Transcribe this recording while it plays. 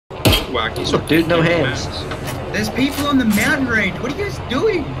wacky. Look, dude, no hands. There's people on the mountain range. What are you guys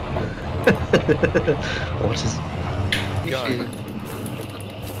doing? What is...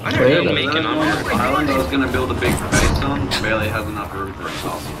 I don't know. Making on this island I was going to build a big base on, barely has enough room for a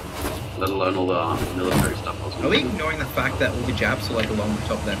castle. Let alone all the military stuff I was Are we ignoring the fact that all the Japs are like along the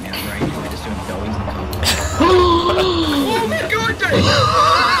top of that mountain range and they're just doing dollies and stuff? Oh my god,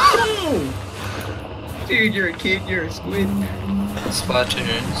 Dave! Dude, you're a kid, you're a squid.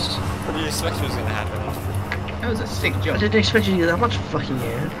 Splatoons. What did you expect was gonna happen? That was a sick I jump. didn't expect you to get that much fucking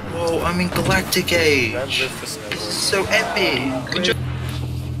air. Whoa, I'm in Galactic Age. This is so epic. Good job.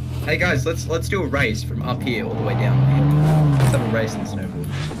 Hey guys, let's do a race from up here all the way down the hill. Let's have a race in the snowboard.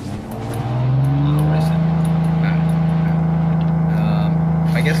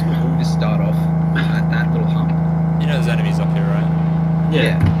 I guess we'll all just start off at that little hump. You know there's enemies up here, right?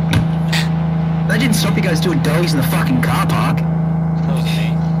 Yeah. That didn't stop you guys doing dollies in the fucking car park. That was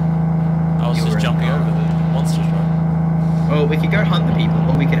me. I was just jumping over the monsters, right? Well, we could go hunt the people,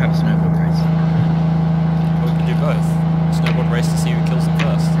 or we could have a snowboard race. Or we can do both. Snowboard race to see who kills them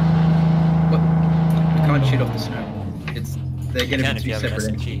first. What? You can't shoot off the snow. They're You gonna can be if you two have an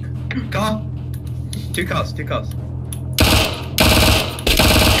separate SMG. car! Two cars.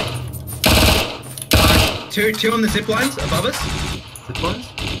 Two on the zip lines above us. Zip lines?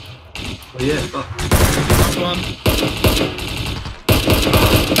 Oh yeah, fuck. Last one.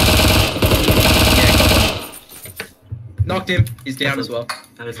 Yeah, got one. Knocked him. He's down as well.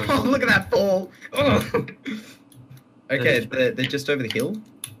 Oh, look at that fall! Oh. Okay, they're just over the hill.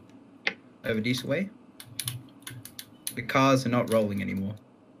 Over Diesel Way. The cars are not rolling anymore.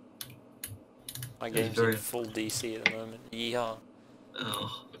 My game's in full DC at the moment. Yeehaw.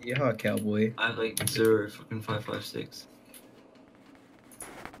 Oh. Yeah, cowboy. I have like 0.556.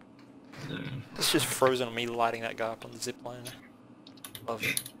 So. It's just frozen on me lighting that guy up on the zip line. Love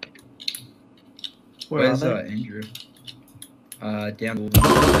it. Where's Andrew? Down.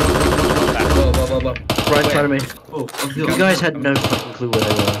 Whoa. Right in front of me. Oh, up the hill. You guys had no fucking clue where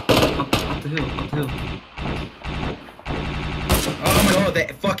they were. Up the hill. Oh my god, they're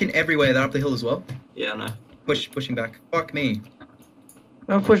fucking everywhere. They're up the hill as well. Yeah, I know. Pushing back. Fuck me.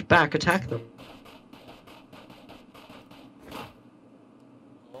 Don't push back, attack them.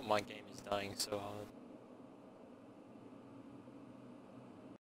 Oh, my game is dying so hard.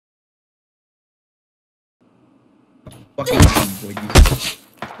 Fucking boy, you.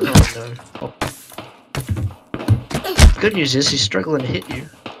 Oh no. Good news is he's struggling to hit you.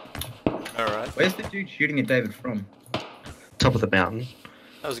 Alright. Where's the dude shooting at David from? Top of the mountain.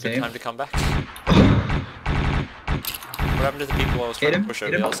 That was a good Same. time to come back. What happened to the people I was trying to push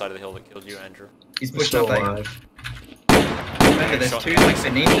over the other side of the hill that killed you, Andrew? He's pushing Still up there. alive. Remember, there's two like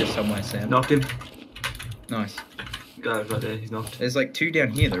beneath us somewhere, Sam. Knocked him. Nice. Guy right there, he's knocked. There's like two down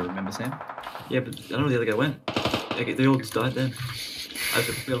here though, remember, Sam? Yeah, but I don't know where the other guy went. They all just died then. I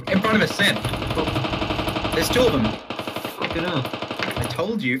just feel. In front of us, Sam. There's two of them. Fucking hell. I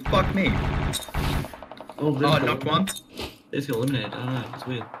told you. Fuck me. Oh, Knocked one. They just got eliminated. I don't know. It's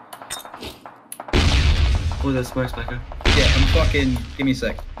weird. Oh, there's smokes back there. Yeah, I'm fucking. Give me a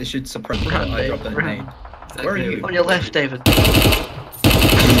sec. This should suppress. Run, I dropped that run. grenade. Where are you? On your left, David. Fuck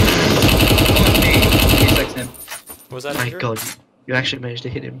me. Give me a sec, Sam. Was that My Andrew? god, you actually managed to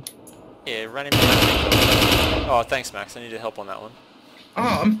hit him. Yeah, ran him down. Oh, thanks, Max. I needed help on that one.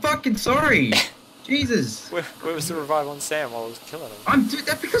 Oh, I'm fucking sorry. Jesus. Where was the revive on Sam while I was killing him? Dude,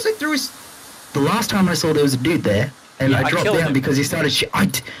 that's because I threw his. The last time I saw there was a dude there, and Yeah, I I dropped killed down him. because he started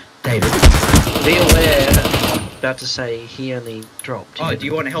David. Be aware, I'm about to say he only dropped. Oh, do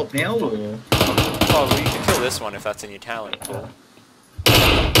you want help now, or? Oh, well, you can kill this one if that's in your talent pool.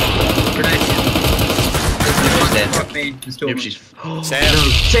 Grenade. dead. Fuck me. There's two of Yep, them. she's. Sam! No,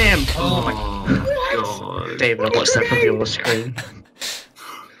 Sam! Oh my God. David, I watched that from your screen.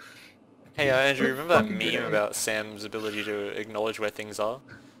 Hey, Andrew, remember that meme about Sam's ability to acknowledge where things are?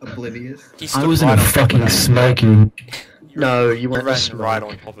 Oblivious. He stood right on top of that. smoking. No, you You weren't. ran The smoke. right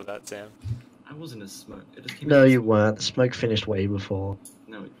on top of that, Sam. I wasn't a smoke. It just came No, out. you weren't. The smoke finished way before.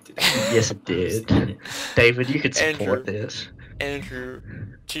 No, it didn't. Yes, it did. David, you could Andrew. support this. Andrew,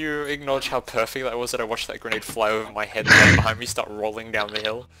 do you acknowledge how perfect that was that I watched that grenade fly over my head and right behind me start rolling down the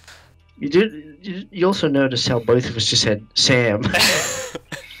hill? You did. You also noticed how both of us just said Sam.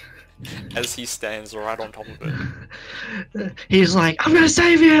 As he stands right on top of it. He's like, I'm gonna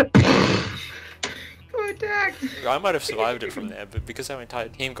save you. Contact. I might have survived it from there, but because our entire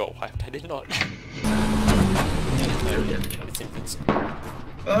team got wiped, I did not. It's invincible.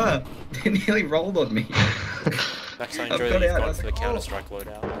 It nearly rolled on me. Max, I I've enjoy got that you've out, gone I've- for the Counter-Strike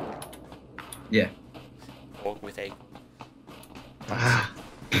loadout. Yeah. Or with a... Ah.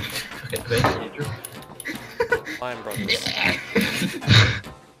 Get the base, Andrew. Fine, brothers.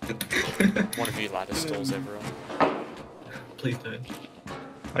 One of you ladder stalls everyone. Please don't.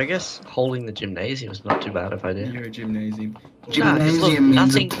 I guess holding the gymnasium is not too bad if I did. You're a gymnasium. Nah, 'cause look, Gymnasium means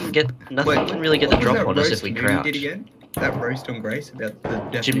nothing can really get the what was drop that on us if roast we movie crouch. did again? That roast on Grace about the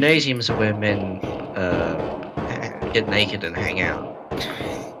definition? Gymnasiums are where men get naked and hang out.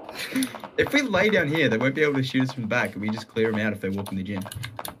 If we lay down here, they won't be able to shoot us from the back, and we just clear them out if they walk in the gym.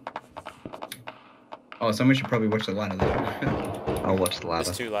 Oh, someone should probably watch the ladder though. I'll watch the ladder.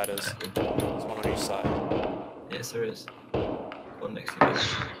 There's 2 ladders. There's one on each side. Yes, there is. One next to me.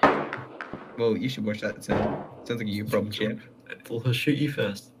 Well, you should watch that. Sounds like a you problem, champ. Well, he'll shoot you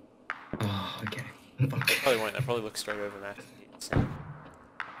first. Oh, okay. Probably won't. They'll probably look straight over Matt.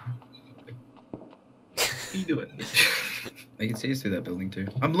 What are you doing? They can see us through that building too.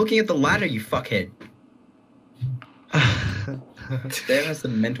 I'm looking at the ladder, you fuckhead. Sam has the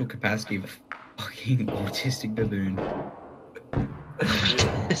mental capacity of a fucking autistic baboon.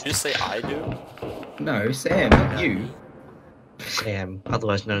 Did you just say I do? No, Sam, not you. Sam,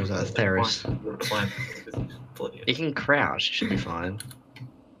 otherwise known as Atheris. You can crouch, it should be fine.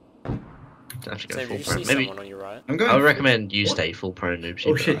 Don't have to go Sam, full did you prone. see Maybe someone on your right? I'm going. I would recommend you stay full prone, noob.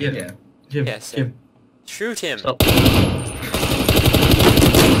 Oh shit, yeah. Yeah. Jim, Yeah, Sam. Jim. Shoot him! Stop.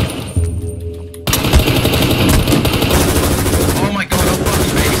 Oh my god, I'll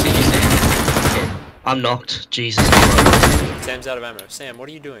fucking babysit you, Sam. I'm knocked. Jesus. Sam's out of ammo. Sam, what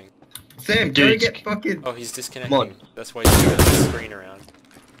are you doing? Sam, go Dude. get fucking. Oh, he's disconnecting. Come on. That's why he's moving the screen around.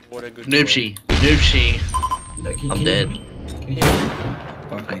 What a good boy. Noobsy. Noobsy. No, can I'm you dead. hear me? Can you hear me?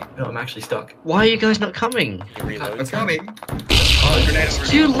 Fuck me. No, I'm actually stuck. Why are you guys not coming? You reload. I'm coming. Oh, grenade It's over.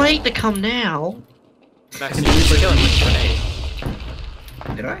 too late to come now. Max, you just kill him with a grenade.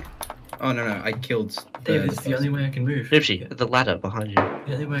 Did I? Oh no no, I killed. Dave, this is the only way I can move. Noobsy, the ladder behind you.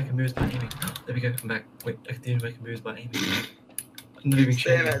 The only way I can move is by aiming. There we go, I'm back. Wait, the only way I can move is by aiming. I'm not even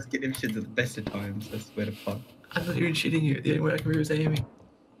Sam shooting. has getting shit at the best of times. I swear to fuck. I'm not even shooting you. The only way I can move is aiming.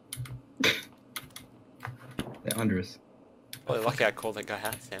 They're under us. Probably lucky I called that guy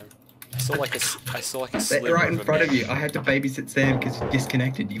out, Sam. I saw like a They're sliver right in a front of man. you. I had to babysit Sam because he's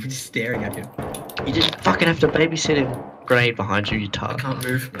disconnected. You were just staring at him. You didn't fucking have to babysit him. Grenade behind you, you I tart. can't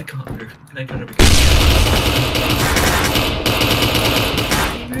move. I can't move. Can I try to move,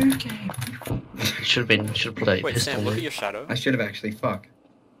 game? Should have put a Wait, pistol Sam, look in. at your shadow. I should have actually. Fuck.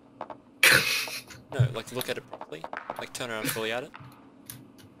 No, like look at it properly. Like turn around fully at it.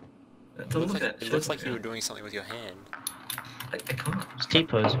 Don't look at it. It looks like you were doing something with your hand. I can't. It's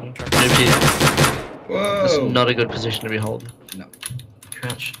T-posing. Noobsy, Whoa. that's not a good position to be holding. No.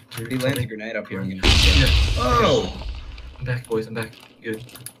 Crouch. If he lands a grenade up here, I'm gonna. Yeah. Oh. I'm back, boys. I'm back. Good.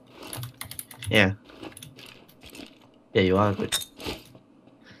 Yeah. Yeah, you are good.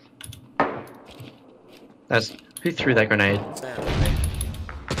 That's who threw that grenade? Sam.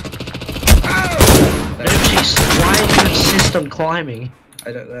 Noobsy, why do you insist on climbing?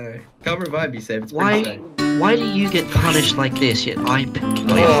 I don't know. Can't revive me, Sam. It's Why? pretty safe. Why do you get punished like this? Yet I pick you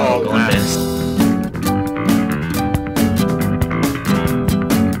Oh, on man. best.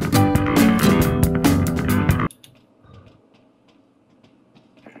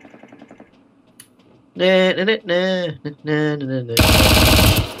 Na, na, na, na, na, na, na, na.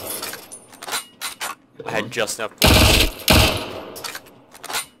 I had just enough bullets.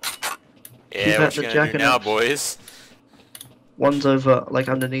 Keep Yeah, out what you the gonna do jacket now, up. boys? One's over, like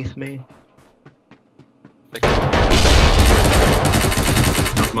underneath me. Like,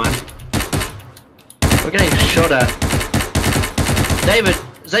 That's mine. We're getting shot at. David,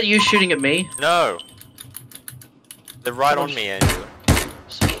 is that you shooting at me? no! They're right on me, Andrew.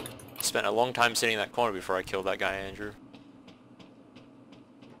 Spent a long time sitting in that corner before I killed that guy, Andrew.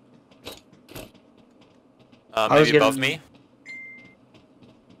 I was Maybe above getting- me?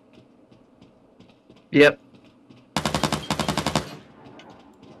 Yep.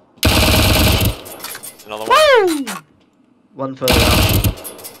 Another one? Woo! One further up.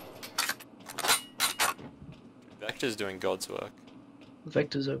 Vector's doing God's work.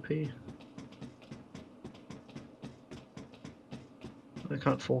 Vector's OP. I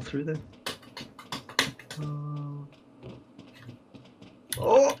can't fall through there.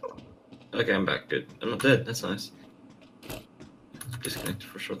 Oh! Okay, I'm back. Good. I'm not dead. That's nice. Disconnected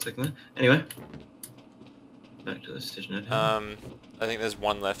for a short second there. Anyway. Back to the station at hand. I think there's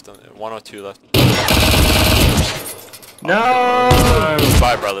one left, one or two left. No!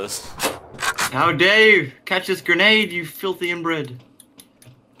 Bye, brothers. How dare you catch this grenade, you filthy inbred.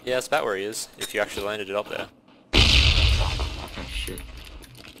 Yeah, that's about where he is, if you actually landed it up there. Oh shit.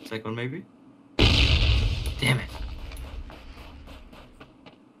 Take one maybe? Damn it.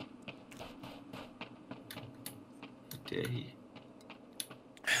 dare he?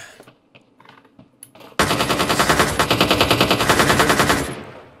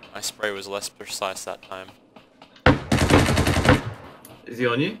 My spray was less precise that time. Is he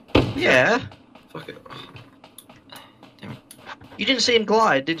on you? Yeah. Fuck it. Damn it. You didn't see him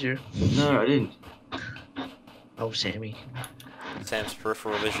glide, did you? No, I didn't. Oh, Sammy. Sam's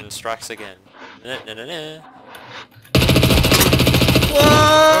peripheral vision strikes again. Na-na-na-na.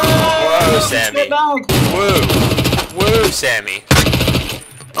 Whoa, Sammy. Woo. Woo, Sammy.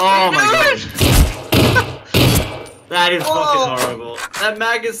 Oh my god. That is fucking horrible. That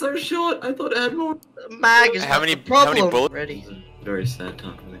mag is so short. I thought it had more. Mag is How many problem. bullets? Ready. Very sad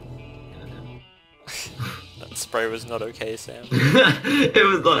time for me. That spray was not okay, Sam. It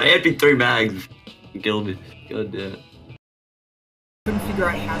was not. I had me 3 mags. You killed me. God damn it. Couldn't figure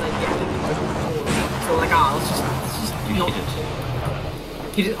out how they get it. So like, let's just not.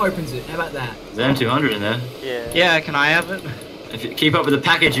 He just opens it. How about that? There's M200 in there. Yeah. Yeah, can I have it? If you keep up with the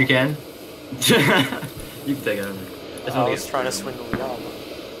package, you can. You can take it over. I was trying to swindle the armor.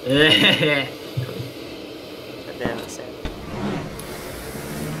 Yeah. God damn it, Sam.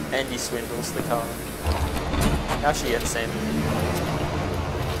 And he swindles the car. Actually, yeah, Sam.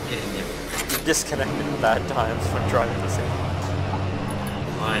 You disconnected at bad times when driving the Sam.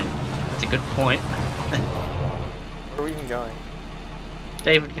 Fine. That's a good point. Where are we even going?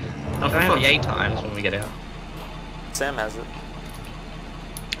 David, Oh, can I have the 8 times when we get out? Sam has it.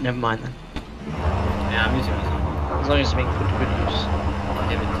 Never mind then. Yeah, I'm using it. As long as it's being put to good use.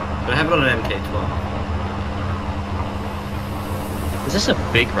 But I have it on an MK12. Is this a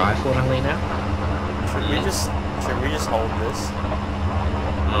big rifle, Eileen, now? Should we just hold this?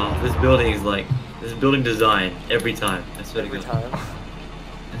 Oh, this building is like, this building design every time. I swear Every to God. time.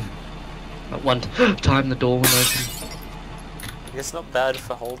 At one time the door went open. It's not bad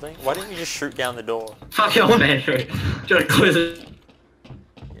for holding. Why didn't you just shoot down the door? Fuck off, man. Trying to close it.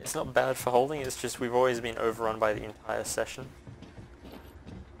 It's not bad for holding, it's just we've always been overrun by the entire session.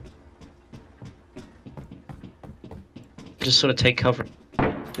 Just sort of take cover.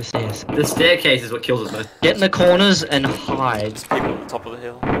 The stairs. The staircase is what kills us most. Get in the corners and hide. There's people at the top of the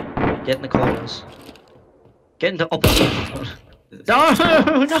hill. Get in the corners. Get into opposite. No,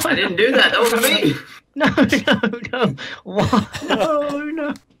 no! I didn't do that. That was me. No, no. What?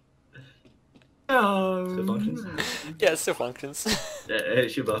 No. Still functions. Yeah, it still functions. Yeah, it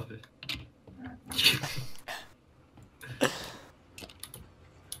should buff it.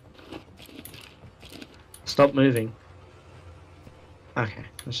 Stop moving. Okay,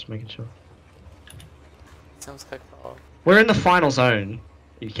 just making sure. Sounds like We're in the final zone.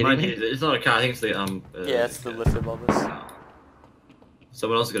 Are you kidding Mind me? you, it's not a car. I think it's the yeah, it's the lift above us.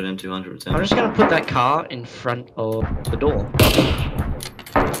 Someone else has got an M200. I'm just gonna put that car in front of the door.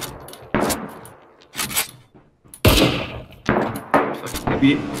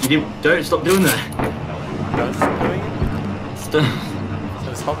 You don't stop doing that. Don't stop doing it. Stop. So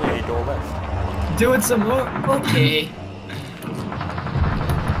there's hardly any door left. Doing some more. Okay.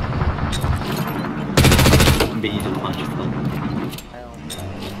 But you did a bunch of fun.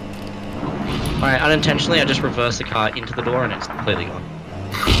 Alright, unintentionally I just reversed the car into the door and it's completely gone.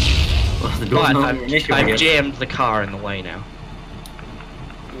 Well, the door's But not an issue, I I've guess. jammed the car in the way now.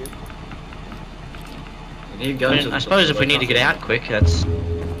 You need guns I suppose if we need to get out quick, that's...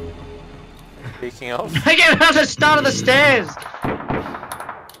 Speaking of, I get out the start of the stairs!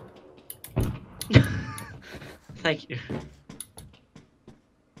 Thank you.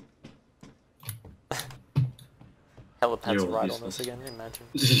 helipads You're right on useless. us again, imagine.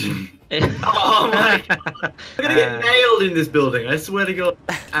 Oh my! I'm gonna get nailed in this building. I swear to God,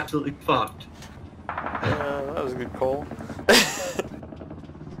 absolutely fucked. That was a good call.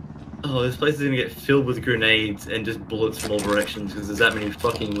 Oh, this place is gonna get filled with grenades and just bullets from all directions because there's that many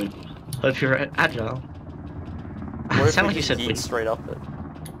fucking wind. Hope you're agile. What It if sounded we like you just said yeet wind. straight up it?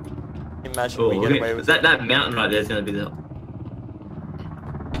 Imagine Oh, we look get at away with that mountain right there is gonna be the.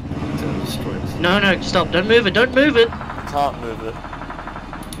 It's gonna destroy us. No, stop, don't move it, don't move it! Can't move it.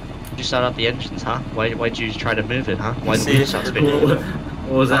 Did you start up the engines, huh? Why'd you try to move it, huh? Why See did you if start it- spinning? What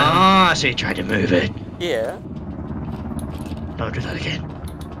was that? Ah, so you tried to move it. Yeah. Don't do that again.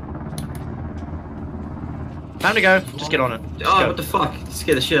 Time to go, just get on it. Just Oh, go. what the fuck? You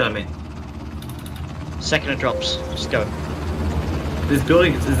scared the shit out of me. Second it drops, just go. Is the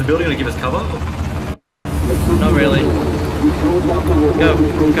building gonna give us cover? Not really. Go.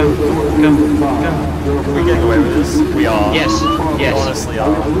 We're getting away with this. We are. Yes. We honestly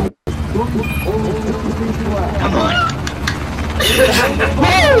are. Come on.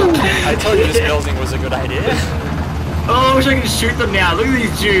 I told you this building was a good idea. Oh, I wish I could shoot them now. Look at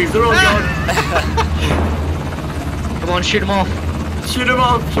these Jews. They're all gone. Come on, shoot him off. Shoot him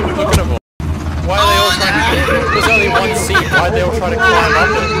off. Shoot him Look off. at them all. Why are they all trying to... There's only one seat. Why are they all trying to climb up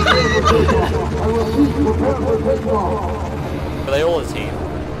it? Are they all a team?